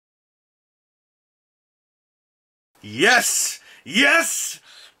Yes! Yes!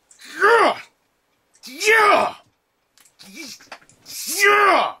 Yeah! Yeah!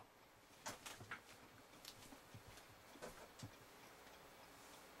 Yeah!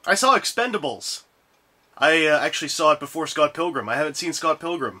 I saw Expendables. I actually saw it before Scott Pilgrim. I haven't seen Scott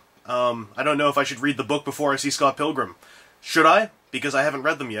Pilgrim. I don't know if I should read the book before I see Scott Pilgrim. Should I? Because I haven't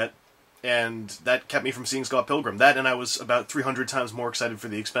read them yet. And that kept me from seeing Scott Pilgrim. That, and I was about 300 times more excited for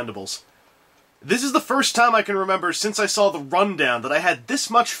the Expendables. This is the first time I can remember since I saw The Rundown that I had this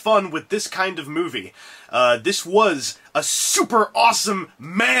much fun with this kind of movie. This was a super awesome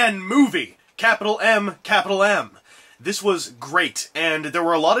man movie! Capital M, capital M. This was great, and there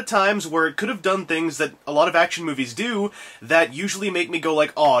were a lot of times where it could have done things that a lot of action movies do that usually make me go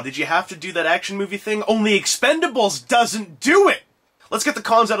like, aw, did you have to do that action movie thing? Only Expendables doesn't do it! Let's get the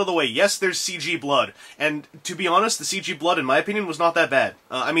cons out of the way. Yes, there's CG blood, and to be honest, the CG blood, in my opinion, was not that bad.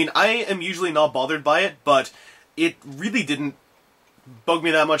 I mean, I am usually not bothered by it, but it really didn't bug me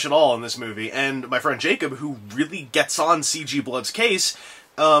that much at all in this movie, and my friend Jacob, who really gets on CG blood's case,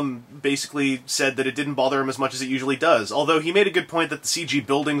 basically said that it didn't bother him as much as it usually does. Although he made a good point that the CG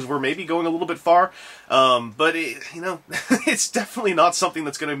buildings were maybe going a little bit far, but you know, it's definitely not something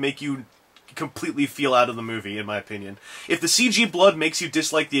that's going to make you completely feel out of the movie, in my opinion. If the CG blood makes you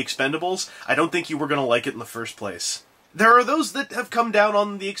dislike the Expendables, I don't think you were going to like it in the first place. There are those that have come down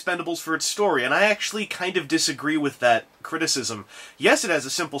on the Expendables for its story, and I actually kind of disagree with that criticism. Yes, it has a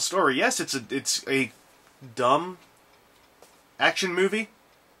simple story. Yes, it's a dumb action movie.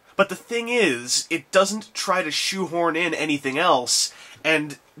 But the thing is, it doesn't try to shoehorn in anything else,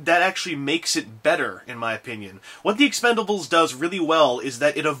 and that actually makes it better, in my opinion. What The Expendables does really well is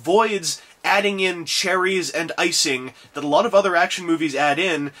that it avoids adding in cherries and icing that a lot of other action movies add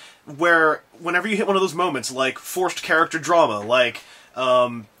in, where whenever you hit one of those moments, like forced character drama, like,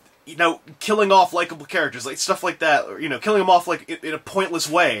 you know, killing off likable characters, like stuff like that, or, you know, killing them off like in a pointless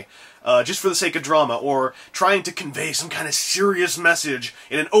way, just for the sake of drama, or trying to convey some kind of serious message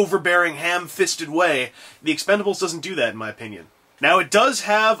in an overbearing, ham-fisted way. The Expendables doesn't do that, in my opinion. Now, it does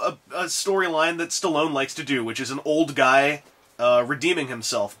have a storyline that Stallone likes to do, which is an old guy redeeming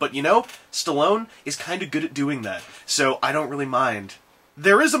himself. But, you know, Stallone is kind of good at doing that, so I don't really mind.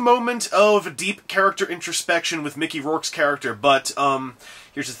 There is a moment of deep character introspection with Mickey Rourke's character, but,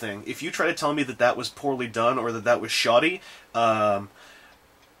 here's the thing. If you try to tell me that that was poorly done, or that that was shoddy, I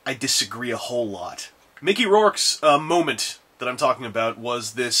disagree a whole lot. Mickey Rourke's moment that I'm talking about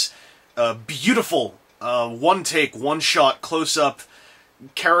was this beautiful one-take, one-shot, close-up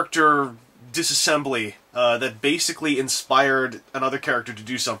character disassembly that basically inspired another character to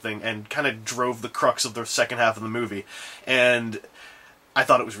do something and kind of drove the crux of the second half of the movie. And I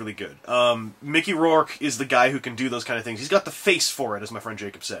thought it was really good. Mickey Rourke is the guy who can do those kind of things. He's got the face for it, as my friend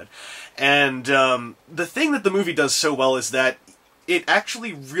Jacob said. And the thing that the movie does so well is that it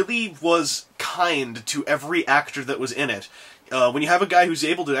actually really was kind to every actor that was in it. When you have a guy who's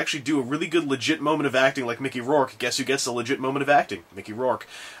able to actually do a really good legit moment of acting like Mickey Rourke, guess who gets the legit moment of acting? Mickey Rourke.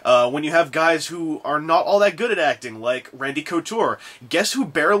 When you have guys who are not all that good at acting, like Randy Couture, guess who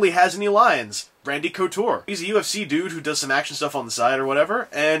barely has any lines? Randy Couture. He's a UFC dude who does some action stuff on the side or whatever,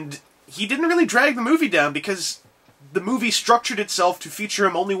 and he didn't really drag the movie down because the movie structured itself to feature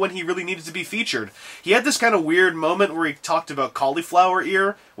him only when he really needed to be featured. He had this kind of weird moment where he talked about cauliflower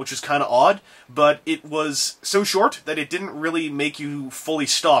ear, which was kind of odd, but it was so short that it didn't really make you fully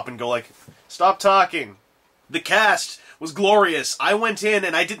stop and go like, stop talking. The cast was glorious. I went in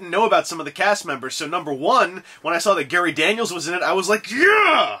and I didn't know about some of the cast members, so number one, when I saw that Gary Daniels was in it, I was like,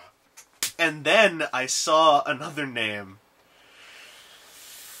 yeah! And then I saw another name.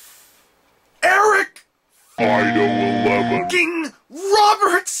 Eric King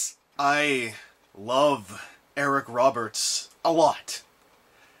Roberts! I love Eric Roberts a lot.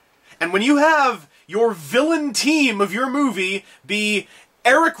 And when you have your villain team of your movie be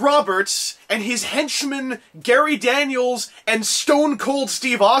Eric Roberts and his henchman Gary Daniels and Stone Cold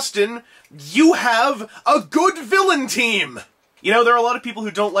Steve Austin, you have a good villain team! You know, there are a lot of people who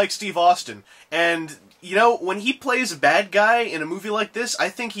don't like Steve Austin, and you know, when he plays a bad guy in a movie like this, I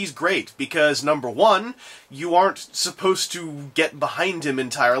think he's great, because number one, you aren't supposed to get behind him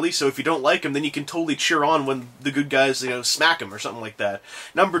entirely, so if you don't like him, then you can totally cheer on when the good guys, you know, smack him or something like that.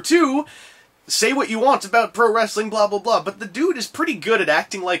 Number two, say what you want about pro wrestling, blah blah blah, but the dude is pretty good at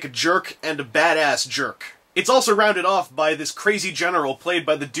acting like a jerk and a badass jerk. It's also rounded off by this crazy general played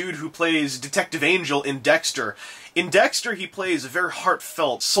by the dude who plays Detective Angel in Dexter. In Dexter, he plays a very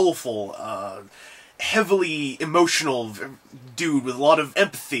heartfelt, soulful, heavily emotional dude with a lot of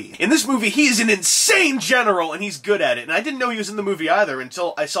empathy. In this movie, he is an insane general, and he's good at it. And I didn't know he was in the movie either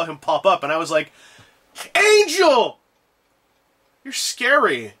until I saw him pop up, and I was like, Angel! You're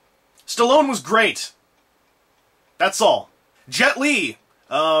scary. Stallone was great. That's all. Jet Li.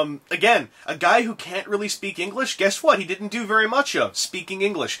 Again, a guy who can't really speak English, guess what? He didn't do very much of speaking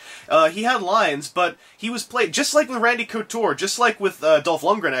English. He had lines, but he was played, just like with Randy Couture, just like with Dolph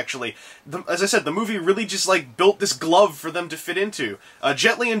Lundgren, actually. As I said, the movie really just, like, built this glove for them to fit into.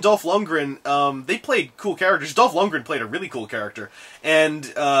 Jet Li and Dolph Lundgren, they played cool characters. Dolph Lundgren played a really cool character. And,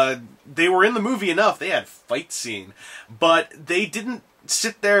 they were in the movie enough. They had fight scene. But they didn't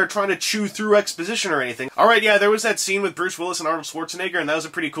sit there trying to chew through exposition or anything. Alright, yeah, there was that scene with Bruce Willis and Arnold Schwarzenegger, and that was a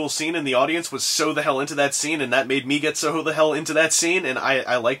pretty cool scene, and the audience was so the hell into that scene, and that made me get so the hell into that scene, and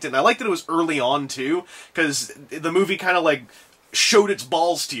I liked it. And I liked that it was early on, too, because the movie kind of, like, showed its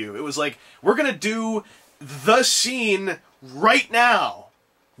balls to you. It was like, we're gonna do the scene right now.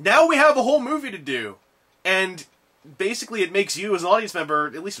 Now we have a whole movie to do. And basically it makes you, as an audience member,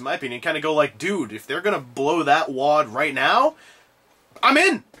 at least in my opinion, kind of go like, dude, if they're gonna blow that wad right now, I'm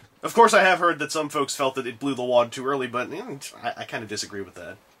in! Of course, I have heard that some folks felt that it blew the wad too early, but I kind of disagree with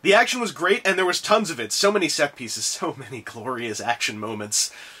that. The action was great, and there was tons of it. So many set pieces, so many glorious action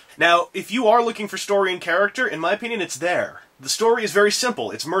moments. Now, if you are looking for story and character, in my opinion, it's there. The story is very simple.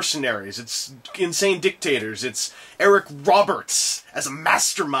 It's mercenaries, it's insane dictators, it's Eric Roberts as a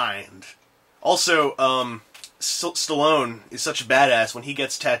mastermind. Also, Stallone is such a badass. When he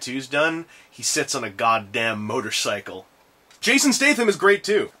gets tattoos done, he sits on a goddamn motorcycle. Jason Statham is great,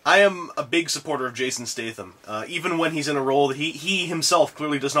 too. I am a big supporter of Jason Statham. Even when he's in a role that he himself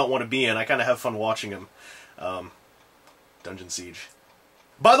clearly does not want to be in, I kind of have fun watching him. Dungeon Siege.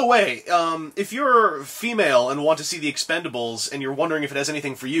 By the way, if you're female and want to see The Expendables, and you're wondering if it has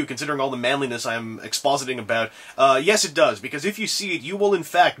anything for you, considering all the manliness I'm expositing about, yes it does, because if you see it, you will in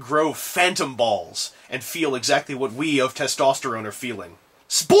fact grow phantom balls, and feel exactly what we of testosterone are feeling.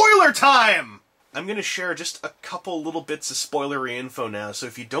 Spoiler time! I'm going to share just a couple little bits of spoilery info now, so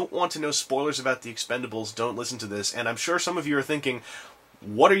if you don't want to know spoilers about The Expendables, don't listen to this, and I'm sure some of you are thinking,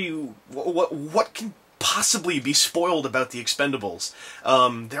 what can possibly be spoiled about The Expendables?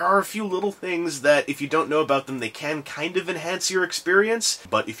 There are a few little things that, if you don't know about them, they can kind of enhance your experience,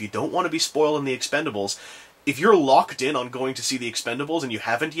 but if you don't want to be spoiled in The Expendables, if you're locked in on going to see The Expendables and you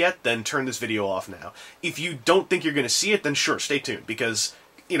haven't yet, then turn this video off now. If you don't think you're going to see it, then sure, stay tuned, because,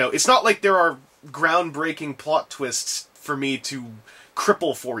 you know, it's not like there are groundbreaking plot twists for me to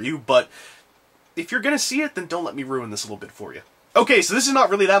cripple for you, but if you're gonna see it, then don't let me ruin this a little bit for you. Okay, so this is not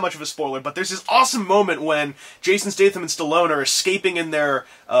really that much of a spoiler, but there's this awesome moment when Jason Statham and Stallone are escaping in their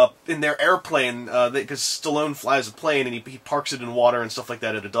airplane, because Stallone flies a plane and he parks it in water and stuff like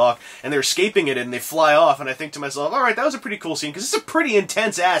that at a dock, and they're escaping it and they fly off, and I think to myself, alright, that was a pretty cool scene, because it's a pretty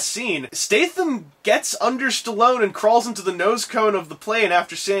intense-ass scene. Statham gets under Stallone and crawls into the nose cone of the plane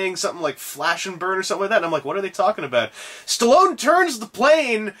after saying something like flash and burn or something like that, and I'm like, what are they talking about? Stallone turns the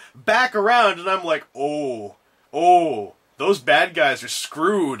plane back around, and I'm like, oh, those bad guys are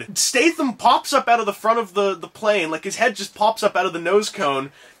screwed. Statham pops up out of the front of the plane, like his head just pops up out of the nose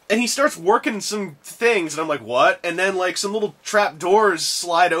cone, and he starts working some things, and I'm like, what? And then, like, some little trap doors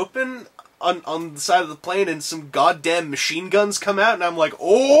slide open on the side of the plane, and some goddamn machine guns come out, and I'm like,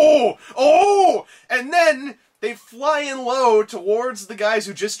 oh! And then they fly in low towards the guys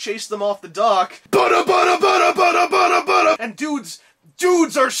who just chased them off the dock. And dudes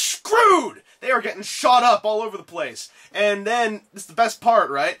are screwed! They are getting shot up all over the place. And then, this is the best part,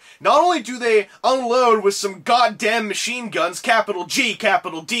 right? Not only do they unload with some goddamn machine guns, capital G,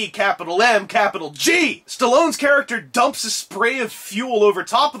 capital D, capital M, capital G! Stallone's character dumps a spray of fuel over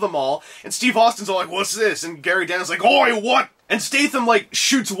top of them all, and Steve Austin's all like, what's this? And Gary Down's like, oi, what? And Statham, like,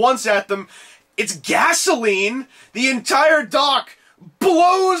 shoots once at them. It's gasoline! The entire dock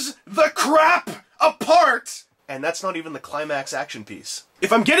blows the crap apart! And that's not even the climax action piece.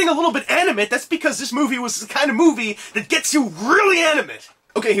 If I'm getting a little bit animate, that's because this movie was the kind of movie that gets you really animate.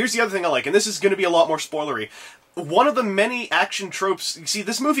 Okay, here's the other thing I like, and this is going to be a lot more spoilery. One of the many action tropes, you see,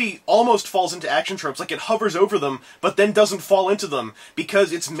 this movie almost falls into action tropes, like it hovers over them, but then doesn't fall into them,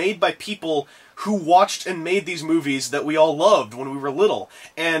 because it's made by people who watched and made these movies that we all loved when we were little.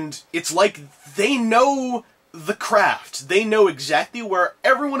 And it's like they know the craft. They know exactly where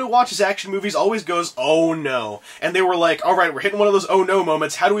everyone who watches action movies always goes, oh no. And they were like, alright, we're hitting one of those oh no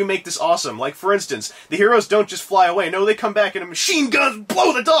moments, how do we make this awesome? Like, for instance, the heroes don't just fly away, no, they come back and a machine gun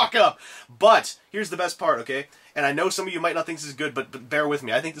blow the dock up! But, here's the best part, okay? and I know some of you might not think this is good, but bear with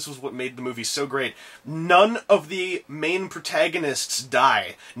me, I think this was what made the movie so great. None of the main protagonists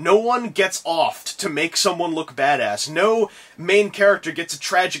die. No one gets offed to make someone look badass. No main character gets a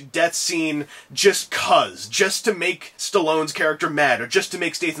tragic death scene just to make Stallone's character mad, or just to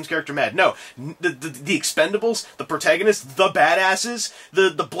make Statham's character mad. No, the Expendables, the protagonists, the badasses,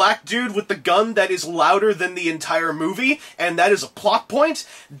 the black dude with the gun that is louder than the entire movie, and that is a plot point,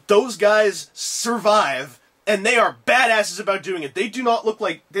 those guys survive, and they are badasses about doing it. They don't look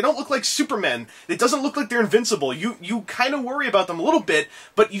like Supermen. It doesn't look like they're invincible. You kind of worry about them a little bit,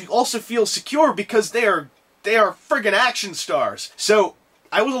 but you also feel secure because they are friggin' action stars. So,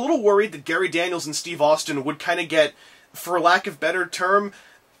 I was a little worried that Gary Daniels and Steve Austin would kind of get, for lack of better term,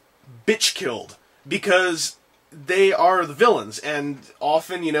 bitch-killed. Because they are the villains, and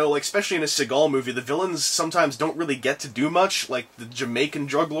often, you know, like, especially in a Seagal movie, the villains sometimes don't really get to do much, like the Jamaican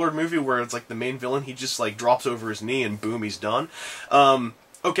drug lord movie, where it's like the main villain, he just, like, drops over his knee and boom, he's done.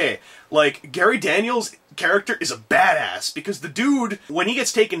 Okay, like, Gary Daniels' character is a badass, because the dude, when he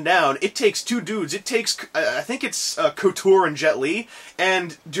gets taken down, it takes two dudes. It takes, I think it's Couture and Jet Li,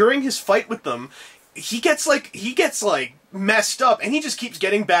 and during his fight with them, he gets messed up, and he just keeps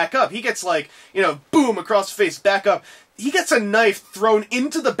getting back up. He gets, like, you know, boom, across the face, back up. He gets a knife thrown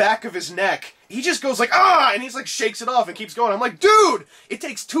into the back of his neck. He just goes like, ah, and he's like, shakes it off and keeps going. I'm like, dude, it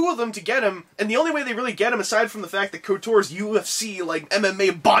takes two of them to get him, and the only way they really get him, aside from the fact that Couture's UFC, like,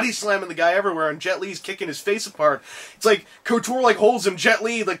 MMA body slamming the guy everywhere, and Jet Li's kicking his face apart, it's like, Couture, like, holds him, Jet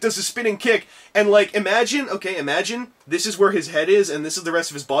Li, like, does a spinning kick, and, like, imagine, this is where his head is, and this is the rest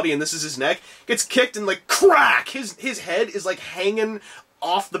of his body, and this is his neck, gets kicked, and, like, crack! His head is, like, hanging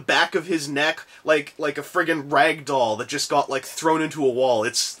off the back of his neck, like a friggin' rag doll that just got, like, thrown into a wall.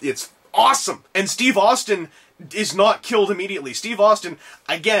 It's awesome! And Steve Austin is not killed immediately. Steve Austin,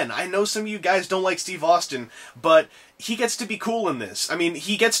 again, I know some of you guys don't like Steve Austin, but he gets to be cool in this. I mean,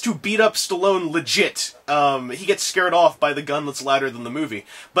 he gets to beat up Stallone legit. He gets scared off by the gun that's louder than the movie.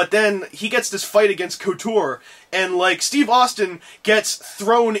 But then he gets this fight against Couture, and, like, Steve Austin gets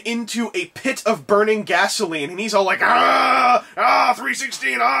thrown into a pit of burning gasoline, and he's all like,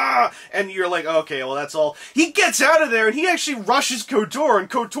 316, and you're like, okay, well, that's all. He gets out of there, and he actually rushes Couture, and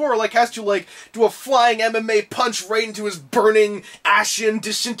Couture, like, has to, like, do a flying MMA punch right into his burning, ashen,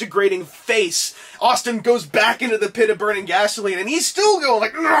 disintegrating face. Austin goes back into the pit of burning gasoline, and he's still going,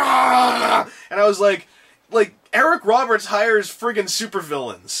 like, and I was like, Eric Roberts hires friggin'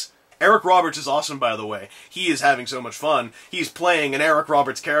 supervillains. Eric Roberts is awesome, by the way. He is having so much fun. He's playing an Eric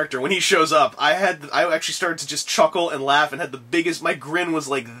Roberts character. When he shows up, I actually started to just chuckle and laugh and had the biggest, my grin was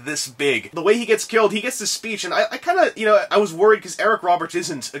like this big. The way he gets killed, he gets this speech, and I kind of, you know, I was worried because Eric Roberts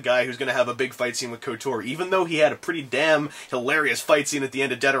isn't a guy who's going to have a big fight scene with Couture, even though he had a pretty damn hilarious fight scene at the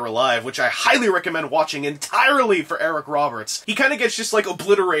end of Dead or Alive, which I highly recommend watching entirely for Eric Roberts. He kind of gets just, like,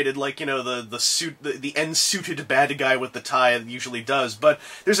 obliterated, like, you know, the end-suited bad guy with the tie usually does, but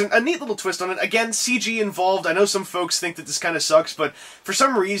there's a neat little twist on it. Again, CG involved. I know some folks think that this kind of sucks, but for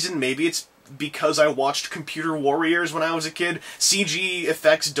some reason, maybe it's because I watched Computer Warriors when I was a kid, CG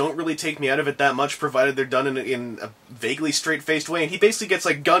effects don't really take me out of it that much, provided they're done in a vaguely straight-faced way, and he basically gets,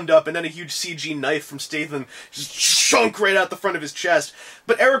 like, gunned up, and then a huge CG knife from Statham just shunk right out the front of his chest.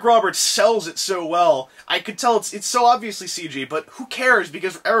 But Eric Roberts sells it so well. I could tell it's so obviously CG, but who cares,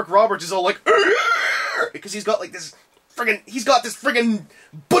 because Eric Roberts is all like, because he's got, like, this friggin'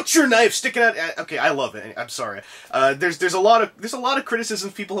 butcher knife sticking out. Okay, I love it. I'm sorry. There's a lot of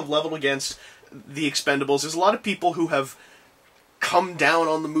criticisms people have leveled against the Expendables. There's a lot of people who have come down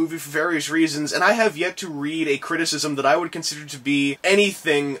on the movie for various reasons, and I have yet to read a criticism that I would consider to be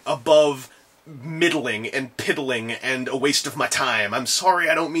anything above middling and piddling and a waste of my time. I'm sorry,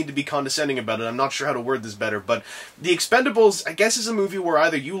 I don't mean to be condescending about it. I'm not sure how to word this better, but The Expendables, I guess, is a movie where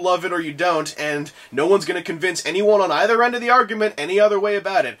either you love it or you don't, and no one's going to convince anyone on either end of the argument any other way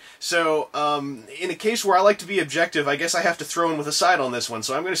about it. So, in a case where I like to be objective, I guess I have to throw in with a side on this one,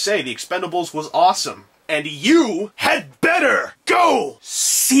 so I'm going to say The Expendables was awesome. And you had better go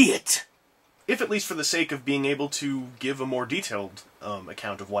see it! If at least for the sake of being able to give a more detailed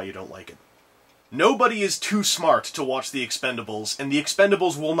account of why you don't like it. Nobody is too smart to watch The Expendables, and The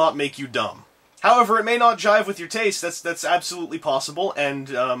Expendables will not make you dumb. However, it may not jive with your taste, that's absolutely possible,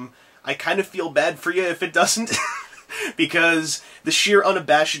 and I kind of feel bad for you if it doesn't, because the sheer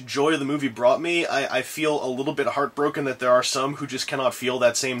unabashed joy the movie brought me, I feel a little bit heartbroken that there are some who just cannot feel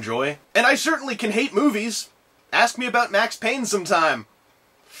that same joy. And I certainly can hate movies. Ask me about Max Payne sometime.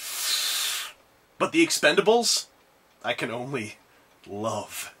 But The Expendables, I can only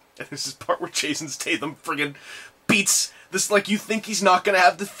love. And this is the part where Jason Statham friggin' beats this, like, you think he's not gonna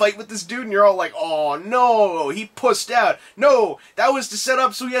have the fight with this dude, and you're all like, oh no, he pussed out. No, that was to set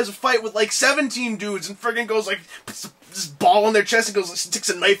up so he has a fight with like 17 dudes, and friggin' goes like, puts this ball on their chest and goes, like, sticks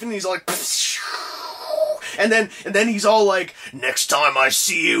a knife in, and he's all like, and then he's all like, next time I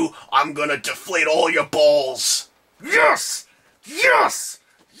see you, I'm gonna deflate all your balls. Yes! Yes!